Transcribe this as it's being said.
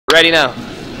Ready now.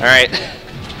 Alright.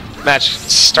 Match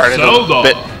started Zelda. a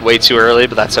bit way too early,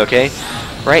 but that's okay.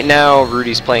 Right now,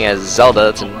 Rudy's playing as Zelda.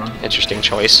 It's an interesting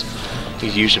choice. He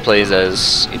usually plays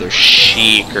as either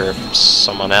Sheik or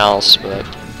someone else, but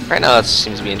right now it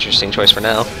seems to be an interesting choice for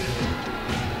now.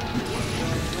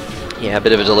 Yeah, a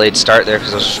bit of a delayed start there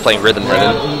because I was just playing Rhythm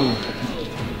Heaven.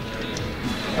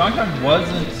 Donkey Kong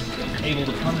wasn't able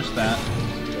to punish that.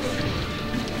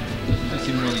 That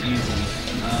seemed really easy.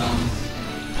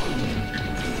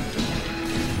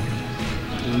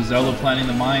 Zelda planting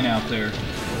the mine out there.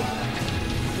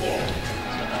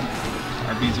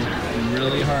 RBs are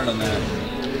really hard on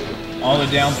that. All the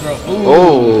down throw. Ooh.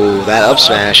 Oh, that up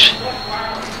smash.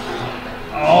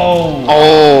 Oh.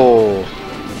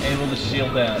 Oh. Able to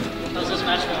shield that. How's this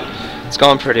match going? It's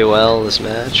going pretty well, this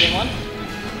match. Game 1?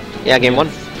 Yeah, game 1.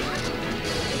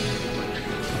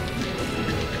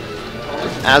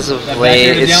 As of That late,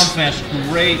 back air to down it's smash,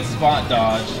 great spot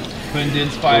dodge. Couldn't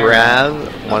inspire. grab.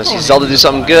 Want to see Zelda do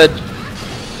something good.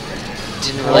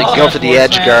 Didn't really go for the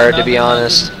edge guard, to be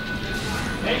honest.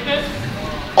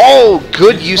 Oh,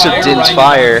 good use of Din's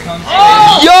fire.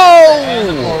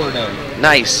 Yo!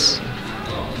 Nice.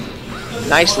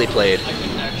 Nicely played.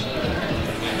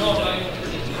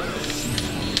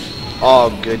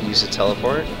 Oh, good use of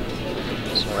teleport.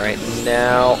 So right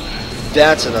now,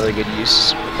 that's another good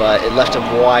use, but it left him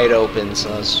wide open, so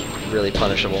that's really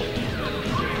punishable.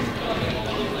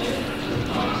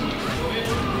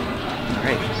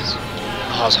 Alright.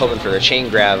 Oh, I was hoping for a chain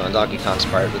grab on Donkey Kong's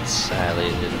part, but sadly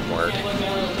it didn't work.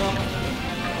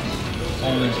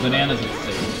 Oh, there's bananas at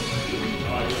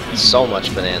stake. So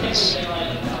much bananas.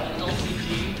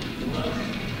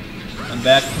 And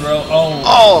back throw. Oh.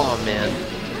 Oh, man.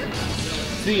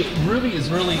 See, Ruby is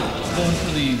really going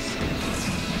for these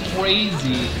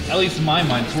crazy, at least in my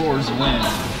mind, floors win,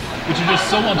 which are just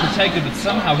so unprotected, but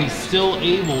somehow he's still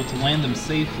able to land them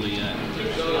safely.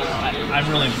 I'm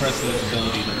really impressed with his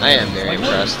ability. I am very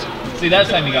impressed. See, that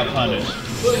time he got punished.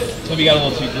 So he got a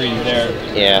little too greedy there.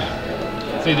 Yeah.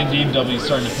 See, the DMW is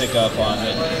starting to pick up on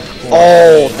it.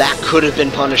 Oh, that could have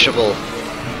been punishable.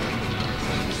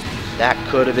 That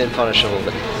could have been punishable,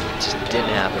 but it just didn't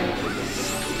happen.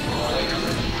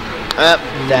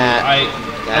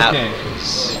 Okay.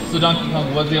 So Donkey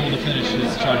Kong was able to finish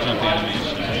his charge up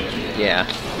animation. Yeah.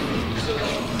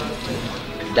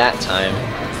 That time,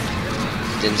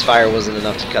 Din's fire wasn't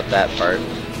enough to cut that part.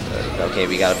 But, okay,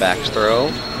 we got a back throw.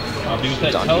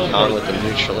 Donkey Kong with the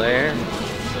neutral air.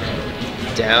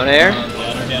 Down air.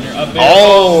 Down air, up air.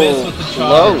 Oh, miss with the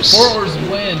close. Forwards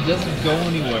win, doesn't go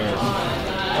anywhere.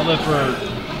 Although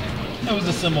that was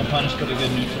a simple punish, but a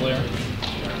good neutral air.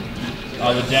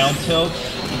 The down tilt.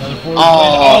 Another forward win.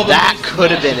 Oh, that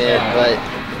could have been it, but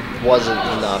wasn't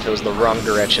enough. It was the wrong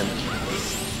direction.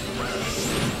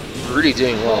 Rudy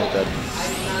doing well with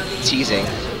the teasing.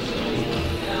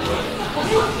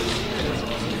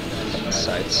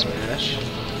 Side smash.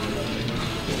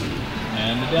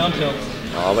 And the down tilt.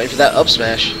 Oh, wait for that up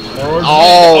smash. Forwards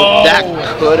Oh, win.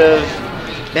 that could have.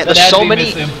 Man, But there's so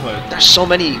many. misinput. There's so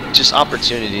many just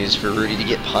opportunities for Rudy to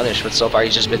get punished, but so far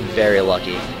he's just been very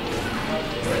lucky.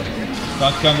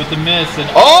 Donkey Kong with the miss. And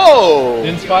Oh!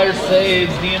 Inspire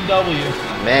saves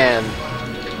DMW. Man.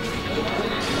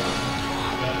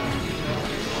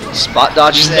 Spot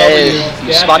dodge save.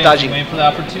 You spot dodging. Waiting for the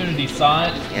opportunity. Saw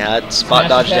it. Yeah, that spot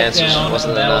dodge dance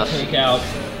wasn't enough. Take out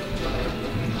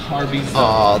Harvey's.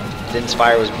 Oh, the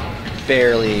Inspire was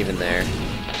barely even there.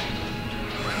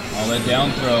 All that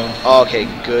down throw. Oh, okay,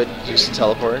 good use of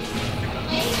teleport.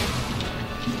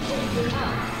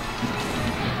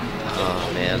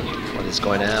 Oh man, what is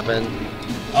going to happen?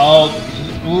 Oh,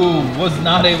 was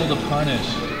not able to punish.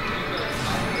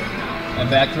 And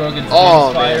back throw gets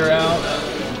fire out.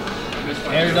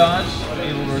 Air dodge,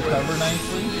 able to recover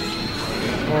nicely.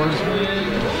 Forwards win.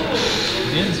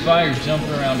 Din's fire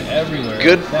jumping around everywhere.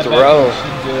 Good that throw.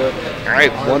 Should do it. All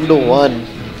right, 1-1.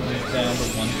 Down to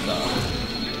one stop.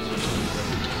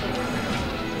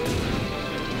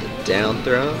 Down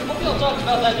throw. What y'all talked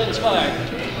about that Din's fire?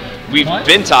 We've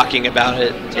been talking about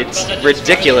it. It's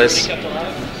ridiculous.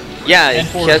 Yeah, And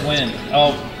forwards win.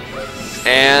 Oh.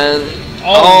 And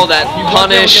that you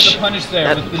punish. Get the punish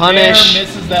there. That But the punish. Nair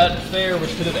misses that fair,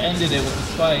 which could have ended it with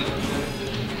the spike.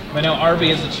 But now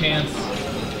RB has a chance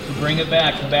to bring it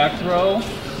back. The back throw.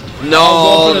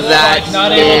 No, that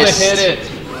not missed. able to hit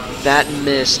it. That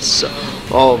missed. So,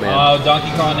 oh man. Donkey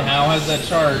Kong now has that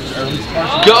charge, or at least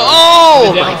partial. Go!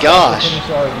 Oh The my down gosh. finish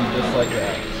RB just like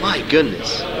that. My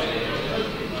goodness.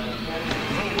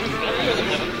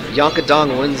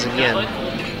 Yonkadong wins again.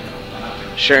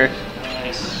 Sure.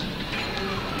 Nice.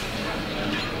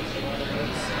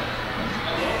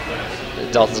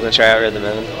 Dalton's gonna try out Rhythm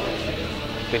Heaven.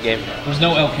 Good game. There's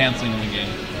no L canceling in the game.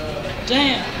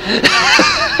 Damn.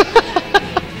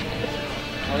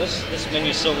 Oh, this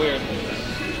menu's so weird.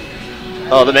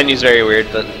 Oh, the menu's very weird,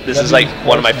 but this is like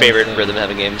one of my favorite Sportsman. Rhythm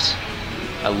Heaven games.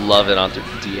 I love it on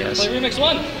 3DS. Play Remix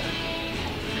 1.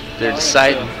 They're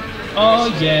deciding.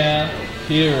 Oh yeah,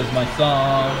 here's my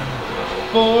song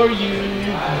for you.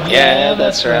 Yeah,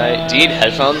 that's right. Do you need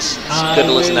headphones? It's good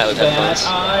to listen to that with headphones.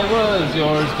 I was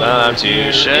yours, but I'm we're too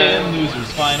here sure. in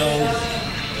losers finals.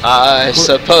 I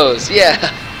suppose,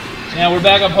 yeah. Now we're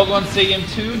back on Pokemon Stadium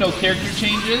 2. No character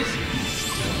changes.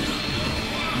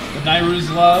 But Nairu's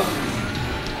Love,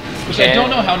 which I don't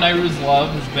know how Nairu's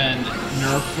Love has been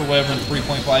nerfed or whatever in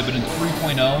 3.5, but in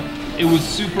 3.0 it was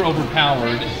super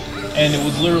overpowered, and it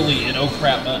was literally an oh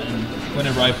crap button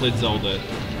whenever I played Zelda.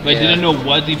 If I didn't know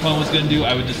what the opponent was going to do,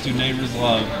 I would just do Nairu's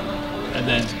Love and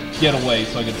then get away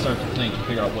so I could start to think and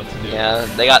figure out what to do. Yeah,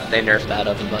 they nerfed that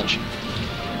up a bunch.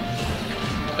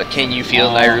 But can you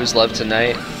feel Nairu's Love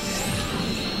tonight?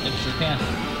 It sure can.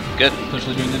 Good.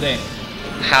 Especially during the day.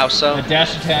 How so? A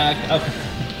dash attack. Up.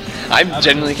 I'm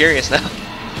genuinely curious now.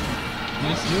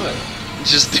 Just do it.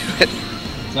 Just do it.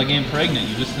 It's like getting pregnant.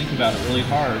 You just think about it really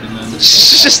hard and then...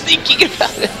 Just thinking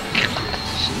about it.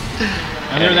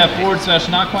 And there, that forward slash,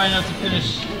 not quite enough to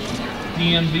finish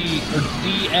DMV, or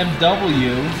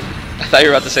DMW. I thought you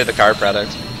were about to say the car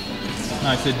product. No,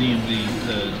 I said DMV,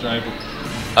 the driver.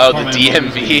 Oh, the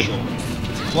DMV.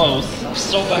 It's close.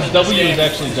 So bad. W is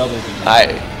actually double D.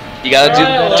 You gotta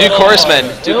do Courseman.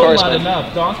 Do Still not Courseman.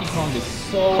 enough. Donkey Kong is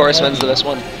so Courseman's the heavy. best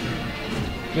one.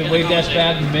 Good wave dash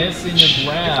back, missing the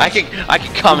grab. I could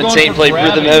commentate and play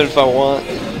Rhythm Heaven if I want.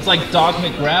 It's like Doc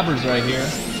McGrabbers right here.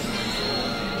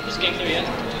 Is game 3 yet?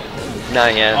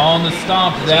 Not yet. On the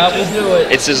stomp, that will do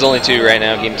it. It's his only 2 right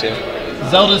now, game 2.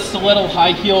 Zelda's stiletto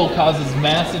high heel causes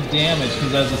massive damage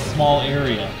because it has a small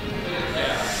area.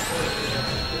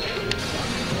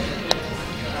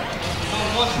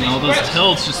 Now those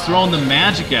tilts just throwing the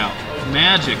magic out.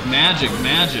 Magic, magic,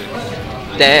 magic.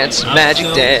 Dance, Up magic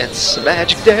tilt. dance,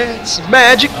 magic dance,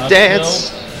 magic Up dance.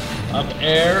 tilt, up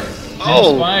air,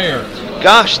 Oh. fire.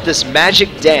 Gosh, this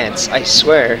magic dance, I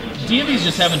swear. DMV's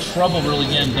just having trouble really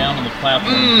getting down on the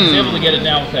platform. He's able to get it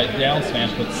down with that down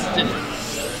smash, but still,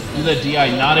 do that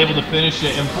DI, not able to finish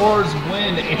it. And Forrest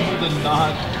Win able to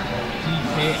knock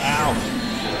DK out.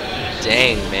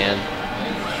 Dang, man.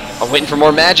 I'm waiting for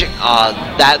more magic.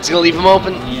 That's gonna leave him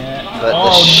open. Yeah. But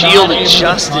Oh, the shield not able to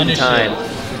just in punish time.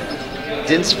 it.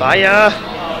 Din's fire.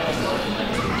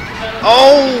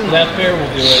 Oh! That fair will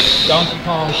do it. Donkey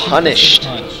Kong Punished.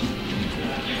 punch.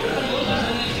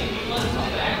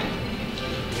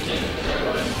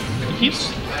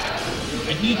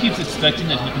 He keeps expecting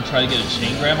that he can try to get a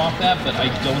chain grab off that, but I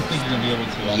don't think he's gonna be able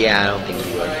to. Yeah, I don't think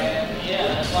he would.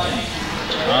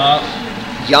 That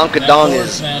Yonkadong forward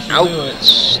is smash will out. do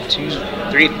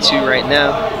it. 3-2 right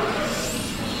now.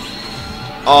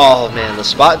 Oh man, the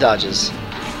spot dodges.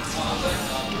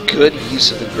 Good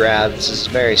use of the grab. This is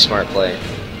very smart play.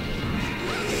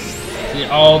 See,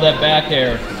 all that back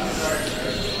air.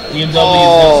 DMW is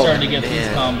just starting to get these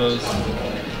combos.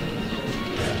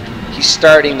 He's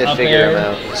starting to Up figure air. him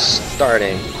out.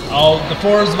 Starting. Oh, the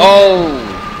Forrest Win.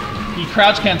 Oh! He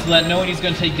crouch cancel that knowing he's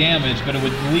going to take damage, but it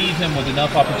would leave him with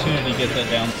enough opportunity to get that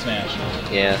down smash.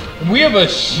 Yeah. And we have a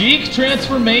Sheik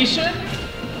transformation?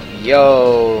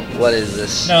 Yo, what is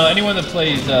this? No, anyone that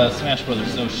plays Smash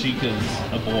Brothers knows Sheik is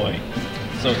a boy.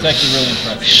 So it's actually really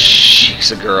impressive.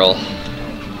 Sheik's a girl.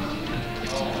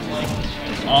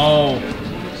 Oh.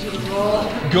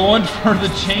 Going for the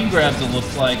chain grabs, it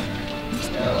looks like.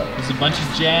 There's a bunch of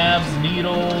jabs,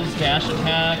 needles, dash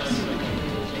attacks.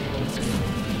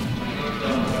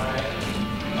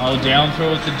 Oh, down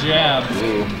throw with the jab.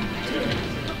 Ooh.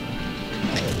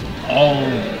 Oh,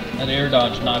 that air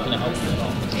dodge not going to help you at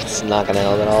all. It's not gonna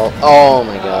help at all. Oh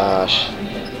my gosh.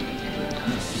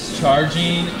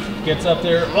 Charging, gets up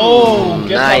there. Oh,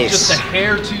 gets nice. up just a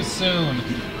hair too soon.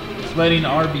 Letting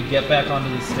RB get back onto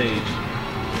the stage.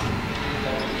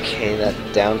 Okay, that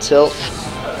down tilt.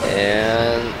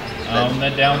 And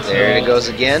That down tilt. there it goes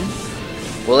again.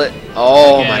 Will it?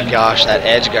 Oh Again. my gosh, that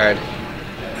edge guard.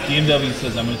 DMW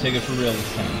says, I'm going to take it for real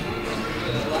this time.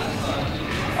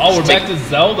 Oh, we're back to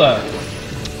Zelda.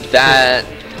 That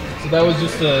So that was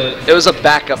just a... it was a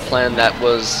backup plan that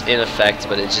was in effect,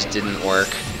 but it just didn't work.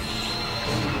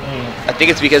 I think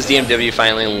it's because DMW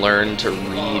finally learned to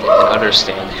read and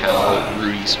understand how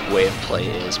Rudy's way of play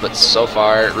is. But so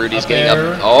far, Rudy's getting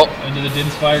air, up. Oh, into the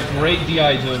Din's Fire. Great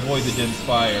DI to avoid the Din's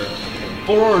Fire.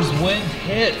 Forrest Win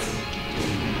hits.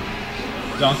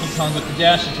 Donkey Kong with the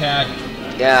dash attack.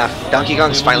 Yeah, Donkey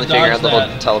Kong's Able to finally figuring dodge out the whole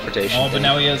that. teleportation Oh, but thing.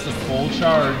 now he has the full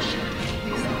charge.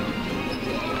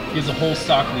 He has a whole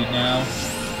stock lead now.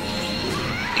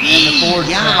 And the forward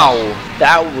smash. Yow!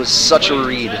 That was such a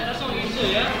read. That's on game 2,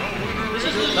 yeah? This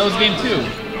is That was game 2.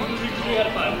 3 out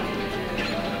of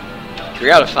 5.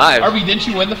 3 out of 5. RB, didn't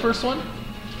you win the first one?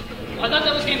 I thought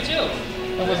that was game 2.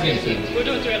 That was game 2. We're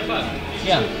doing 3 out of 5.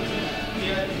 Yeah.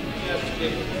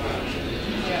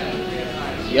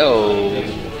 Yo.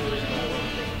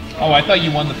 Oh, I thought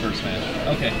you won the first match.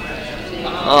 Okay.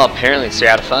 Oh, apparently it's 3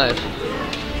 out of 5.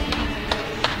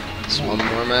 It's one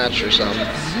more match or something.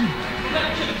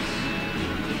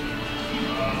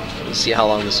 Let's see how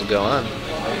long this will go on.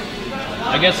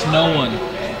 I guess no one.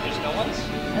 There's no ones?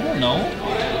 I don't know.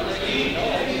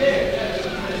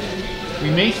 We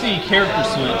may see a character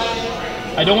switch.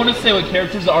 I don't want to say what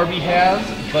characters RB has,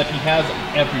 but he has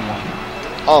everyone.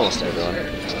 Almost everyone.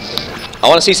 I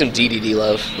want to see some DDD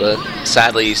love, but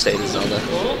sadly you stayed in Zelda.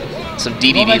 Some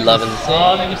DDD loving.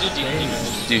 Oh, they was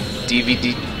Dude,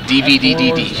 DVDDD.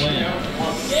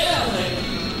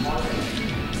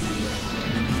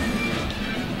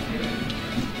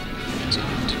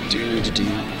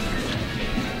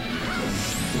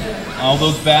 All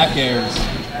those back airs.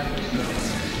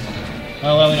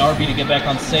 Not allowing RB to get back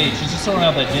on stage. He's just throwing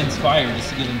out that dense fire just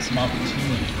to give him some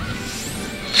opportunity.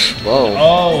 Whoa.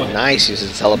 Oh. Nice use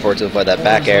of teleport to avoid that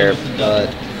back air,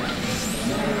 but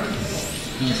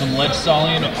doing some ledge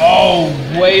stalling. Oh,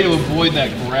 way to avoid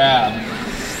that grab.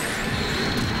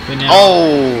 But now,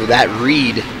 oh, that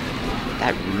read.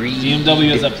 That read. DMW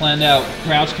has that planned out.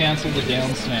 Crouch cancel the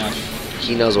down smash.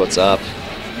 He knows what's up.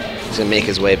 He's gonna make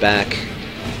his way back.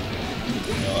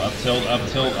 Up tilt,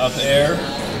 up air.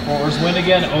 Forwards win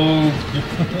again. Oh.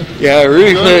 Yeah,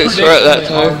 Rudy Good played it smart that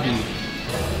prediction time. by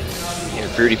RB.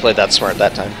 Yeah, Rudy played that smart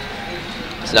that time.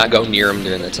 Let's not go near him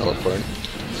during the teleport.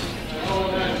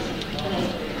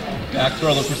 Back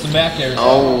throw, look for some back airs.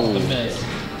 Oh. The miss.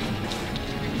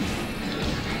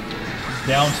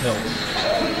 Down tilt.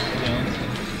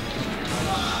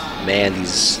 Man,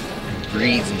 these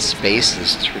reads in space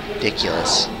is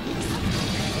ridiculous.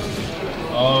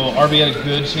 Oh, RB had a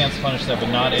good chance to punish that, but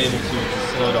not able to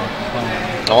slow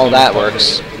down. All that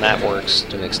works. That works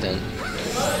to an extent.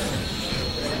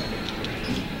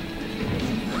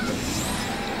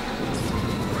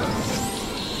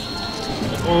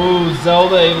 Oh,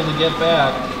 Zelda able to get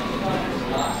back.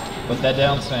 But that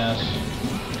down smash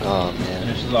Oh man.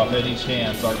 finishes off any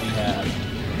chance RB had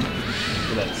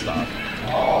for that stock.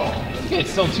 Okay, it's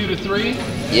still 2-3.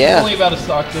 Yeah. Only about a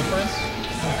stock difference.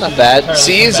 Not bad.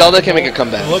 See, Zelda can make a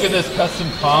comeback. Look at this custom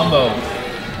combo.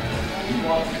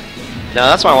 Now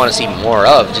that's what I want to see more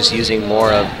of, just using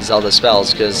more of Zelda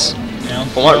spells, because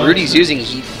from what Rudy's using,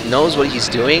 he knows what he's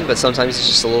doing, but sometimes he's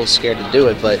just a little scared to do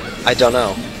it, but I don't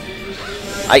know.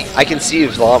 I can see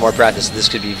with a lot more practice this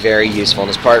could be very useful on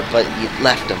his part, but he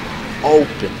left him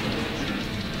open.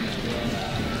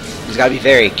 He's got to be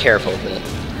very careful with it.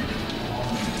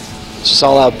 It's just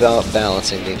all about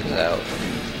balancing things out.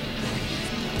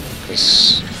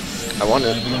 I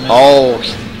wonder. Oh,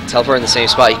 teleport in the same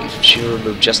spot. If she would have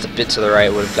moved just a bit to the right,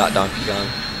 would have got Donkey Kong.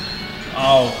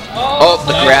 Oh. Oh,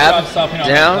 the Nice grab job stopping on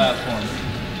down. the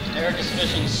platform. Eric is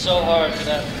fishing so hard for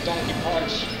that donkey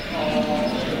punch.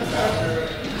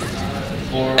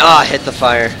 Ah, hit the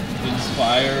fire.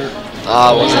 Inspire.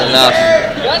 Ah, wasn't enough.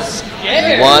 Got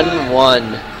scared.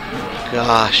 1-1.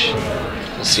 Gosh.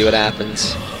 We'll see what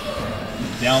happens.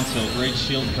 Down tilt, great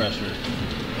shield pressure.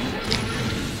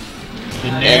 The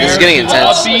Yeah, this is getting nair to the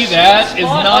intense. uppy, that is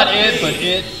not it, but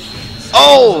it.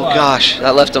 Oh, gosh.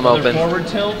 That left him Another open. forward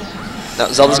tilt. Now,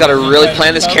 Zelda's got to really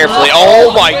plan this carefully.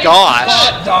 Oh, my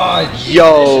gosh. Dodge. So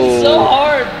Yo.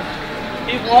 hard.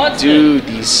 He wants Dude,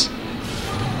 these...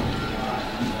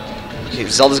 Okay,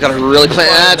 Zelda's got to really plan...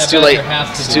 Ah, it's too late.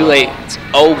 It's too late. It's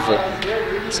over.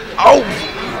 It's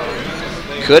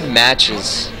over. Good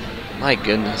matches. My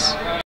goodness.